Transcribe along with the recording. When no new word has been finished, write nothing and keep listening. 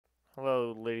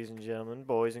Hello, ladies and gentlemen,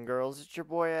 boys and girls. It's your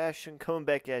boy Ashton coming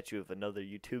back at you with another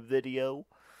YouTube video.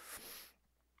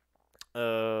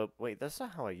 Wait, that's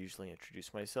not how I usually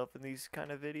introduce myself in these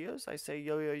kind of videos. I say,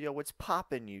 yo, yo, yo, what's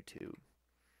poppin', YouTube?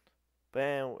 But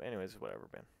anyways, whatever,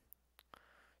 man.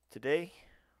 Today,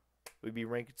 we be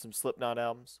ranking some Slipknot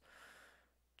albums.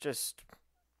 Just,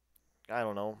 I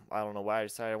don't know. I don't know why I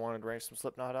decided I wanted to rank some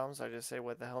Slipknot albums. I just say,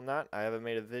 what the hell not? I haven't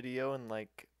made a video in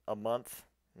like a month.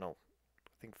 No,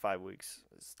 I think 5 weeks.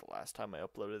 This is the last time I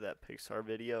uploaded that Pixar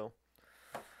video.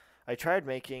 I tried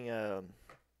making a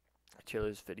tier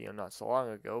list video not so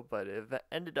long ago, but it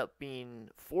ended up being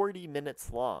 40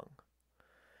 minutes long.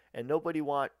 And nobody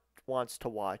wants to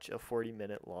watch a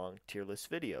 40-minute long tier list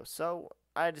video. So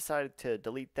I decided to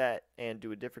delete that and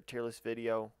do a different tier list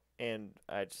video. And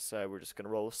I decided we're just going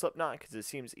to roll with Slipknot because it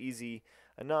seems easy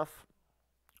enough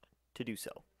to do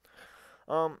so.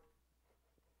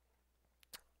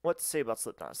 What to say about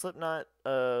Slipknot? Slipknot,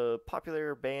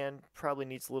 popular band, probably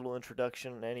needs a little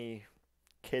introduction. Any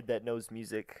kid that knows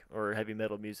music or heavy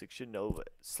metal music should know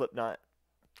Slipknot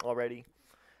already.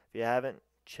 If you haven't,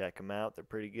 check them out. They're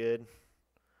pretty good.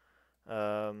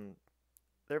 They're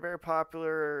very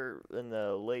popular in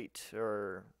the late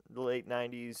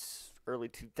 90s, early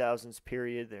 2000s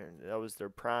period. That was their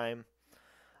prime.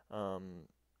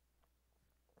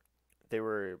 They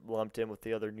were lumped in with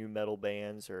the other new metal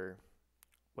bands or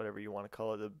whatever you want to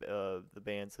call it, the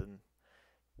bands in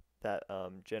that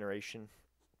generation.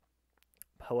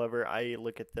 However, I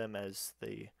look at them as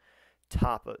the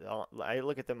top. I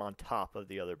look at them on top of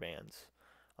the other bands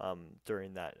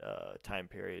during that time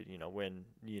period. You know, when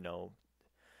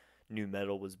new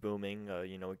metal was booming.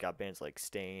 We got bands like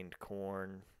Stained,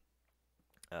 Korn,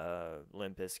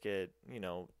 Limp Bizkit.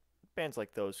 Bands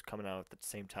like those coming out at the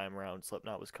same time around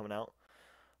Slipknot was coming out.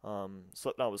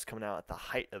 Slipknot was coming out at the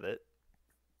height of it.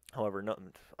 However,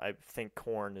 I think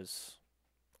Korn is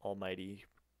almighty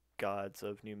gods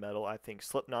of new metal. I think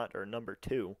Slipknot are number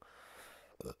 2,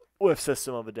 with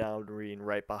System of a Down being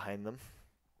right behind them.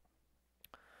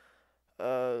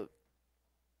 I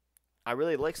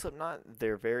really like Slipknot.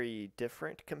 They're very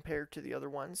different compared to the other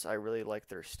ones. I really like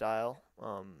their style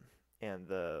and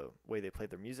the way they play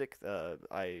their music.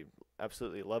 I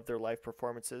absolutely love their live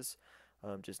performances.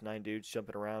 Just 9 dudes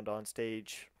jumping around on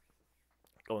stage,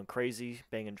 going crazy,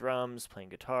 banging drums, playing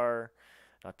guitar.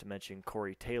 Not to mention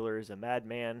Corey Taylor is a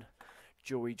madman.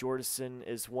 Joey Jordison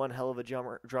is one hell of a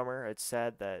drummer. It's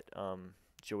sad that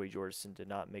Joey Jordison did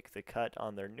not make the cut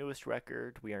on their newest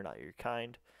record, We Are Not Your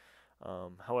Kind.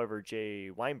 However,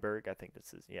 Jay Weinberg, I think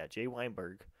this is, Jay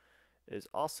Weinberg is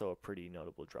also a pretty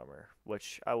notable drummer,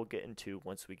 which I will get into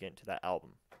once we get into that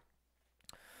album.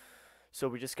 So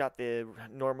we just got the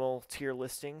normal tier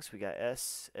listings. We got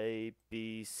S, A,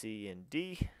 B, C, and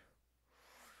D.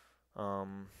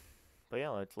 But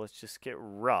yeah, let's just get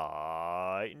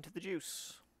right into the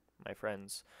juice, my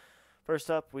friends.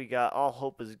 First up, we got All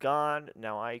Hope Is Gone.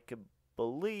 Now, I could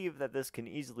believe that this can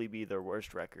easily be their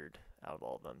worst record out of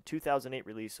all of them. 2008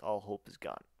 release, All Hope Is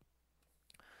Gone.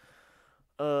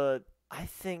 I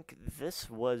think this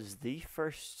was the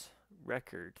first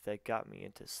record that got me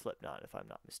into Slipknot, if I'm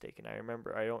not mistaken. I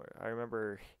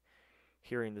remember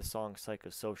hearing the song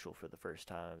Psychosocial for the first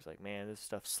time. I was like, man, this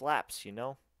stuff slaps,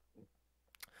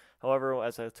 However,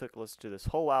 as I took a listen to this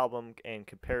whole album and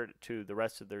compared it to the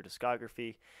rest of their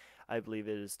discography, I believe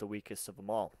it is the weakest of them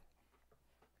all.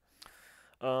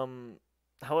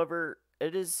 However,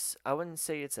 I wouldn't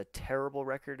say it's a terrible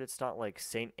record. It's not like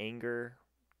Saint Anger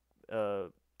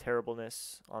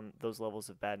terribleness on those levels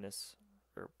of badness,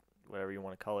 or whatever you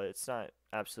want to call it. It's not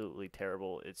absolutely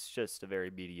terrible. It's just a very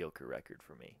mediocre record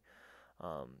for me.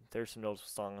 There's some notable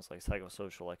songs like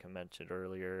Psychosocial, like I mentioned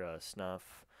earlier,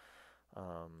 Snuff.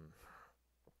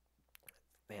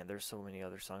 Man, there's so many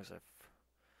other songs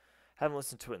haven't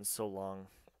listened to it in so long.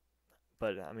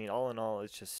 But I mean, all in all,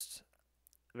 it's just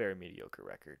a very mediocre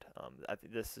record. I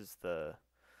think this is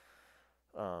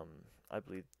I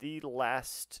believe the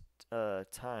last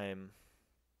time.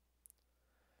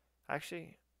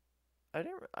 Actually,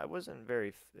 I wasn't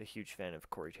a huge fan of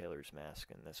Corey Taylor's Mask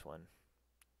in this one.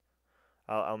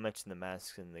 I'll mention the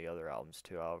masks in the other albums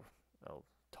too. I'll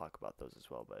talk about those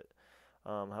as well. But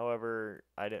however,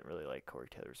 I didn't really like Corey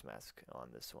Taylor's Mask on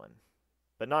this one,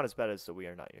 but not as bad as the We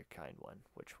Are Not Your Kind one,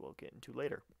 which we'll get into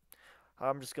later.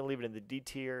 I'm just gonna leave it in the D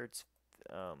tier. It's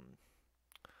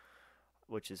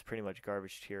which is pretty much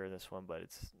garbage tier in this one, but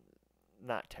it's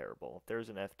not terrible. If there's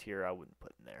an F tier, I wouldn't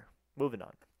put in there. Moving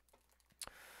on.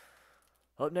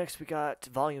 Up next, we got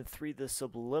Volume 3, The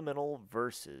Subliminal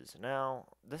Verses. Now,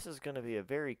 this is going to be a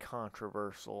very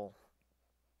controversial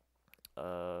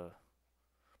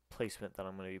placement that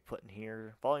I'm going to be putting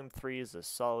here. Volume 3 is a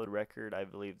solid record. I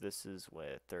believe this is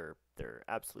with their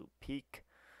absolute peak.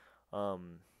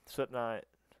 Slipknot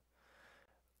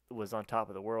was on top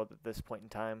of the world at this point in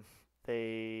time.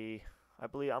 I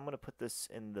believe I'm going to put this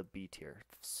in the B tier.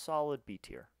 Solid B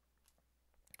tier.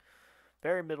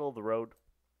 Very middle of the road.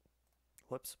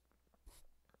 Whoops.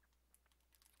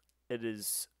 It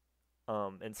is,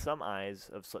 in some eyes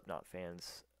of Slipknot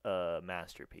fans, a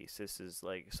masterpiece. This is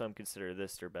like, some consider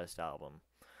this their best album.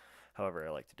 However,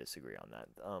 I like to disagree on that.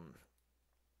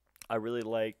 I really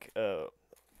like,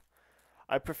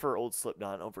 I prefer old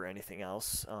Slipknot over anything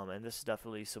else, and this is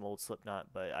definitely some old Slipknot,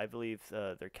 but I believe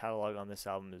their catalog on this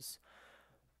album is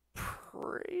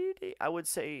pretty, I would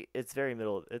say it's very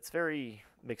middle, it's very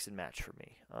mix and match for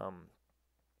me.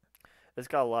 It's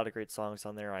got a lot of great songs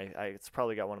on there. It's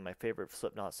probably got one of my favorite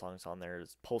Slipknot songs on there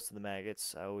is Pulse of the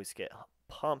Maggots. I always get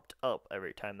pumped up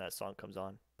every time that song comes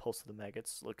on. Pulse of the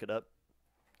Maggots, look it up.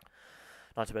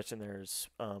 Not to mention there's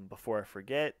Before I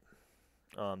Forget,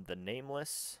 The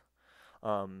Nameless,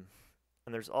 and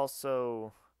there's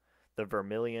also the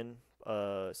Vermilion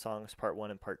songs, Part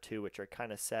 1 and Part 2, which are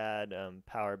kind of sad,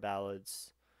 power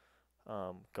ballads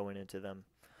going into them.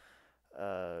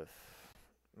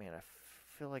 Man, I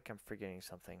feel like I'm forgetting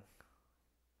something.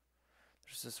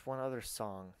 There's this one other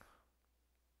song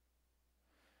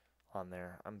on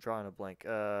there. I'm drawing a blank.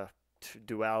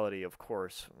 Duality, of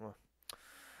course.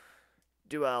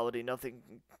 Duality, nothing,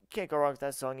 can't go wrong with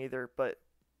that song either, but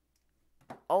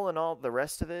all in all, the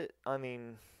rest of it, I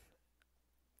mean,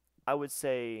 I would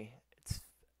say it's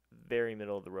very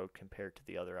middle of the road compared to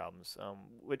the other albums,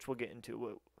 which we'll get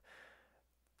into.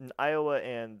 Iowa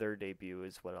and their debut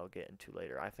is what I'll get into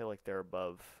later. I feel like they're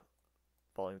above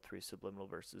Volume 3 Subliminal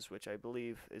Verses, which I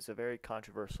believe is a very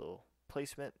controversial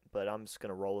placement, but I'm just going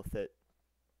to roll with it.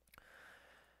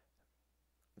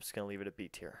 I'm just going to leave it at B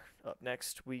tier. Up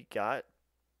next, we got,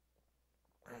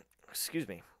 excuse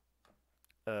me,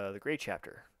 the Gray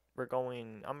Chapter. I'm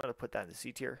going to put that in the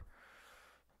C tier.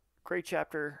 Gray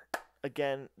Chapter,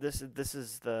 again, this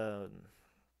is the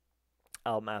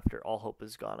album after All Hope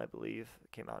Is Gone, I believe.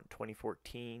 It came out in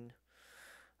 2014.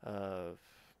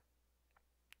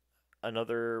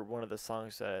 Another one of the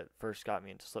songs that first got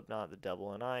me into Slipknot, The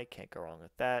Devil and I, can't go wrong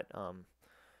with that.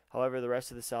 However, the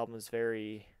rest of this album is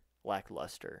very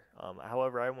lackluster.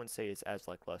 However, I wouldn't say it's as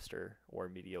lackluster or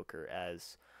mediocre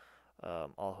as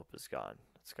All Hope Is Gone.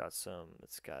 It's got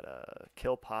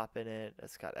Kill Pop in it.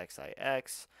 It's got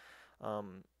XIX.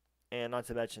 And not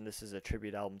to mention, this is a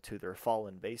tribute album to their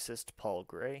fallen bassist, Paul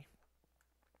Gray.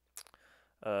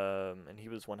 And he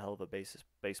was one hell of a bass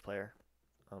player.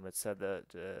 It's sad that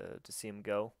to see him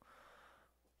go.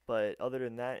 But other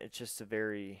than that, it's just a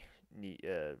very neat,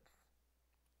 I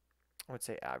would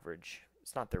say average.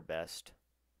 It's not their best.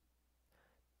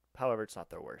 However, it's not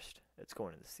their worst. It's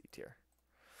going in the C tier.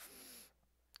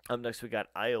 Next, we got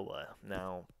Iowa.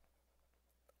 Now,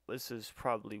 this is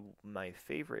probably my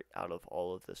favorite out of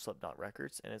all of the Slipknot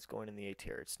records, and it's going in the A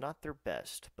tier. It's not their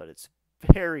best, but it's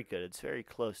very good. It's very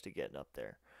close to getting up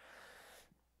there.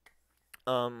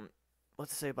 What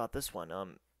to say about this one?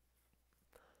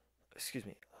 Excuse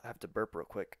me. I have to burp real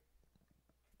quick.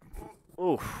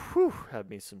 Oh, whew. Had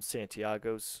me some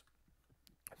Santiago's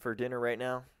for dinner right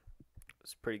now.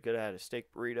 It's pretty good. I had a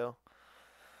steak burrito.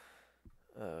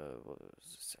 What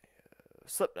was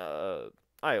it?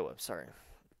 Iowa, sorry.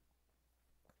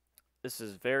 This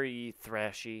is very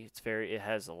thrashy. It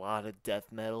has a lot of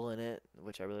death metal in it,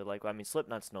 which I really like. I mean,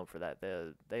 Slipknot's known for that.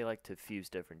 They like to fuse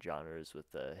different genres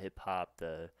with the hip hop,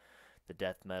 the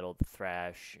death metal, the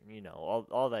thrash,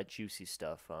 all that juicy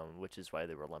stuff, which is why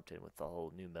they were lumped in with the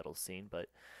whole new metal scene. But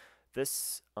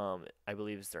this, I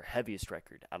believe, is their heaviest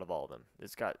record out of all of them.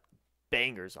 It's got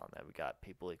bangers on that. We got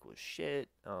People Equal Shit.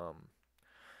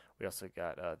 We also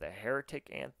got the Heretic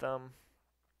Anthem.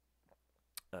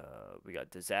 We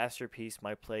got Disaster Piece,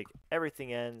 My Plague,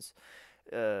 Everything Ends,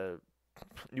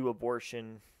 New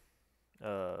Abortion,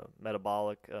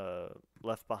 Metabolic,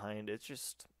 Left Behind.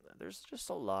 There's just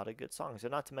a lot of good songs,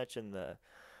 and not to mention the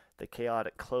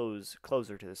chaotic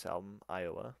closer to this album,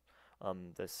 Iowa.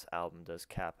 This album does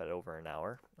cap at over an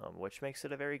hour, which makes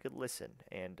it a very good listen,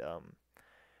 and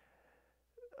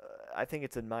I think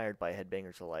it's admired by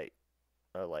headbangers alike,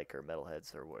 or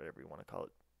metalheads, or whatever you want to call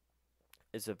it.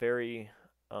 It's a very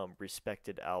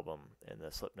respected album in the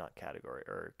Slipknot category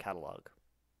or catalog,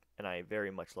 and I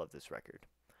very much love this record.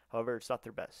 However, it's not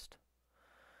their best,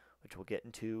 which we'll get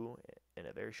into in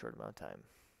a very short amount of time.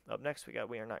 Up next, we got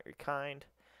We Are Not Your Kind.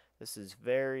 This is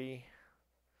there's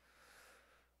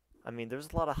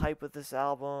a lot of hype with this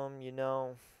album,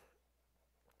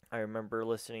 I remember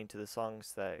listening to the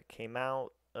songs that came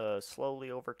out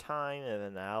slowly over time, and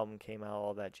then the album came out.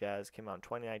 All that jazz came out in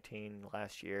 2019,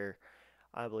 last year.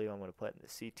 I believe I'm going to put it in the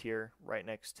C tier, right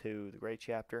next to the Great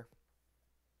Chapter.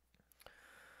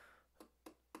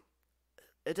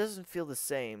 It doesn't feel the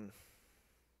same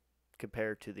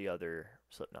compared to the other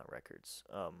Slipknot records.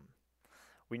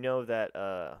 We know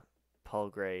that Paul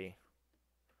Gray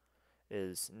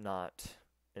is not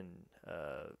in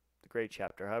the Great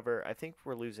Chapter. However, I think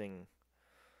we're losing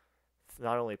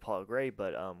not only Paul Gray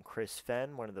but Chris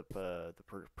Fenn, one of the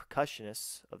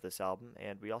percussionists of this album,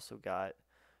 and we also got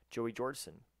Joey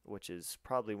Jordison, which is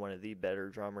probably one of the better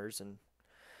drummers in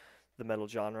the metal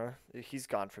genre. He's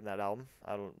gone from that album.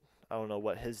 I don't know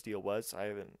what his deal was.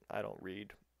 I don't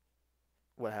read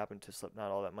what happened to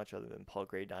Slipknot all that much other than Paul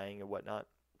Gray dying and whatnot.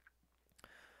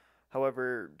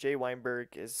 However, Jay Weinberg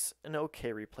is an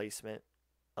okay replacement.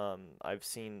 I've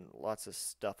seen lots of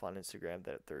stuff on Instagram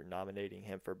that they're nominating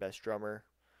him for Best Drummer,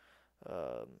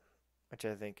 which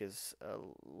I think is a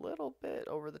little bit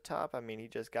over the top. I mean, he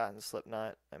just got in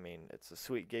Slipknot. I mean, it's a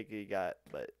sweet gig he got,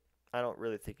 but I don't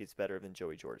really think he's better than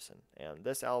Joey Jordison. And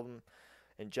this album,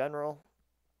 in general,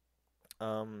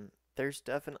 there's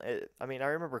definitely. I mean, I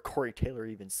remember Corey Taylor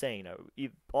even saying,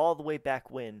 all the way back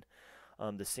when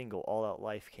the single "All Out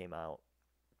Life" came out,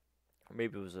 or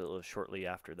maybe it was a little shortly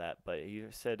after that, but he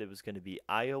said it was going to be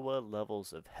Iowa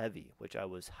levels of heavy, which I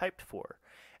was hyped for,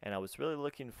 and I was really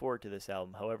looking forward to this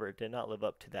album. However, it did not live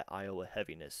up to that Iowa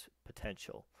heaviness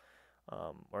potential,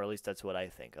 or at least that's what I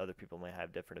think. Other people might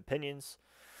have different opinions.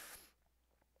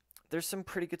 There's some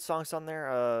pretty good songs on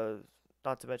there.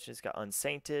 Not to mention it's got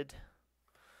Unsainted.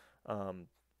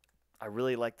 I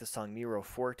really like the song Nero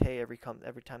Forte. Every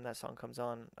time that song comes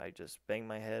on, I just bang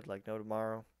my head like no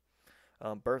tomorrow.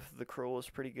 Birth of the Cruel is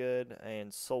pretty good,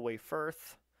 and Solway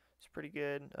Firth is pretty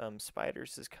good.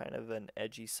 Spiders is kind of an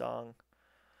edgy song.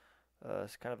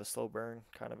 It's kind of a slow burn,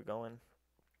 kind of going,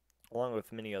 along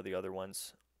with many of the other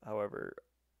ones. However,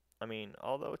 I mean,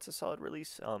 although it's a solid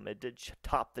release, it did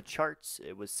top the charts.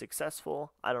 It was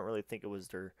successful. I don't really think it was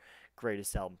their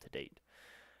greatest album to date.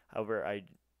 However,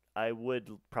 I would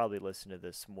probably listen to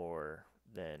this more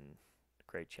than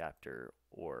Great Chapter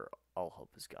or All Hope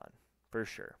Is Gone, for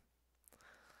sure.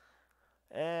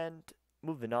 And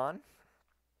moving on,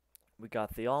 we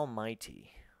got the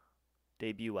Almighty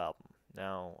debut album.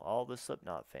 Now, all the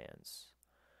Slipknot fans,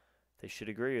 they should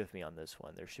agree with me on this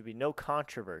one. There should be no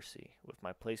controversy with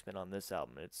my placement on this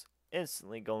album. It's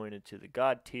instantly going into the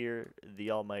God tier,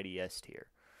 the Almighty S tier.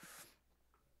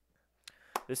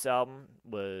 This album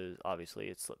was, obviously,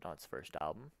 it's Slipknot's first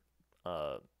album.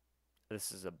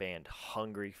 This is a band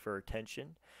hungry for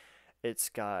attention. It's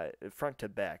got, front to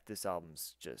back, this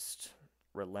album's just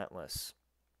relentless.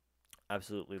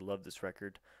 Absolutely love this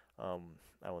record.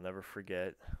 I will never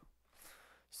forget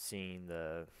seeing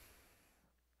the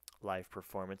live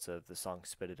performance of the song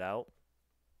Spit It Out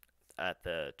at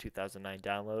the 2009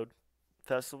 Download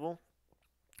Festival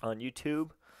on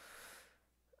YouTube.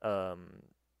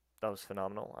 That was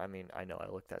phenomenal. I mean, I know I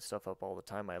look that stuff up all the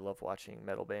time. I love watching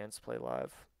metal bands play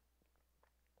live.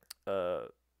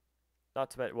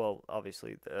 Not to mention, well,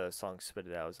 obviously the song Spit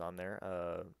It Out is on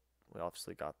there. We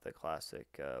obviously got the classic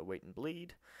Wait and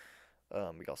Bleed.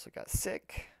 We also got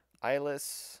Sick,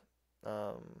 Eyeless,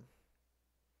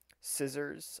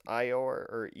 Scissors,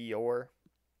 Eeyore,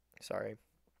 sorry.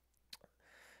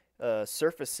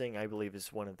 Surfacing, I believe,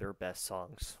 is one of their best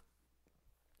songs.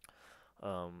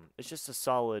 It's just a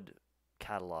solid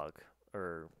catalog,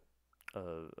 or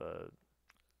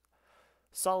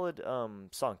solid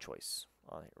song choice.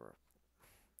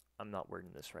 I'm not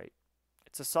wording this right.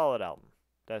 It's a solid album.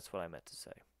 That's what I meant to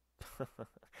say.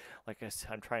 Like I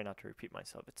said, I'm trying not to repeat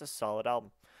myself. It's a solid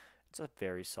album. It's a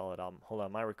very solid album. Hold on,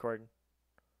 am I recording?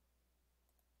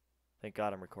 Thank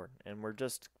God I'm recording. And we're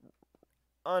just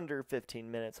under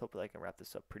 15 minutes. Hopefully I can wrap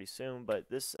this up pretty soon. But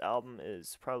this album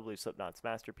is probably Slipknot's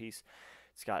masterpiece.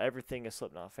 It's got everything a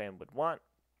Slipknot fan would want,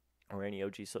 or any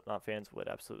OG Slipknot fans would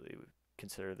absolutely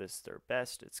consider this their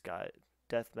best. It's got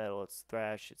death metal, it's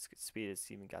thrash, it's got speed,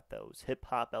 it's even got those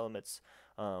hip-hop elements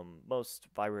most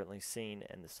vibrantly seen,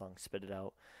 and the song Spit It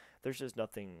Out. There's just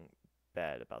nothing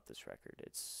bad about this record.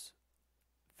 It's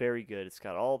very good. It's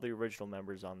got all the original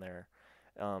members on there.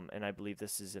 And I believe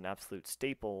this is an absolute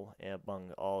staple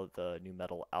among all the new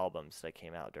metal albums that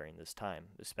came out during this time,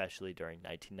 especially during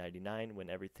 1999 when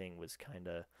everything was kind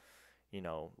of,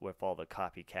 with all the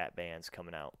copycat bands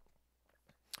coming out.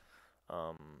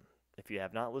 If you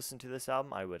have not listened to this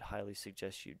album, I would highly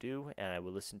suggest you do, and I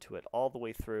would listen to it all the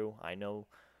way through. I know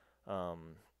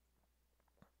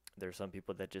there's some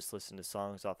people that just listen to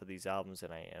songs off of these albums,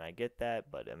 and I get that,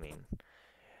 but I mean,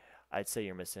 I'd say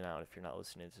you're missing out if you're not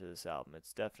listening to this album.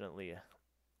 It's definitely a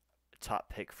top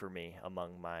pick for me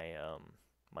among my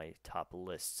top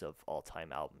lists of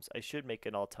all-time albums. I should make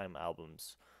an all-time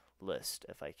albums list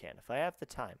if I can, if I have the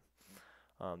time.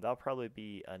 That'll probably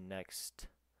be a next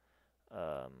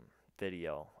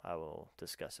video I will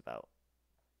discuss about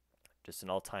just an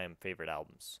all-time favorite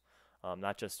albums.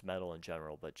 Not just metal in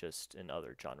general, but just in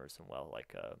other genres as well,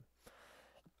 like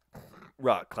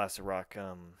rock, classic rock,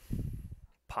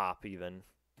 pop, even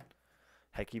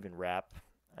heck, even rap.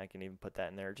 I can even put that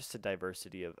in there. Just a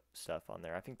diversity of stuff on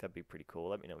there. I think that'd be pretty cool.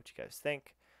 Let me know what you guys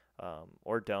think,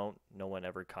 or don't. No one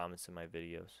ever comments in my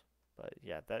videos, but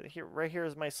yeah, that here right here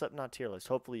is my Slipknot tier list.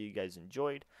 Hopefully you guys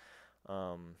enjoyed.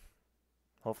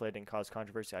 Hopefully I didn't cause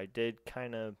controversy. I did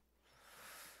kind of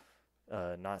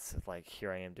not like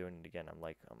here I am doing it again. I'm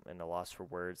in a loss for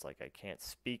words. Like I can't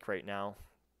speak right now.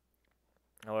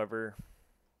 However,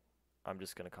 I'm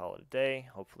just gonna call it a day.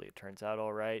 Hopefully it turns out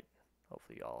all right.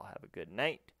 Hopefully y'all have a good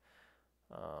night.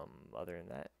 Other than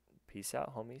that, peace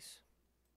out, homies.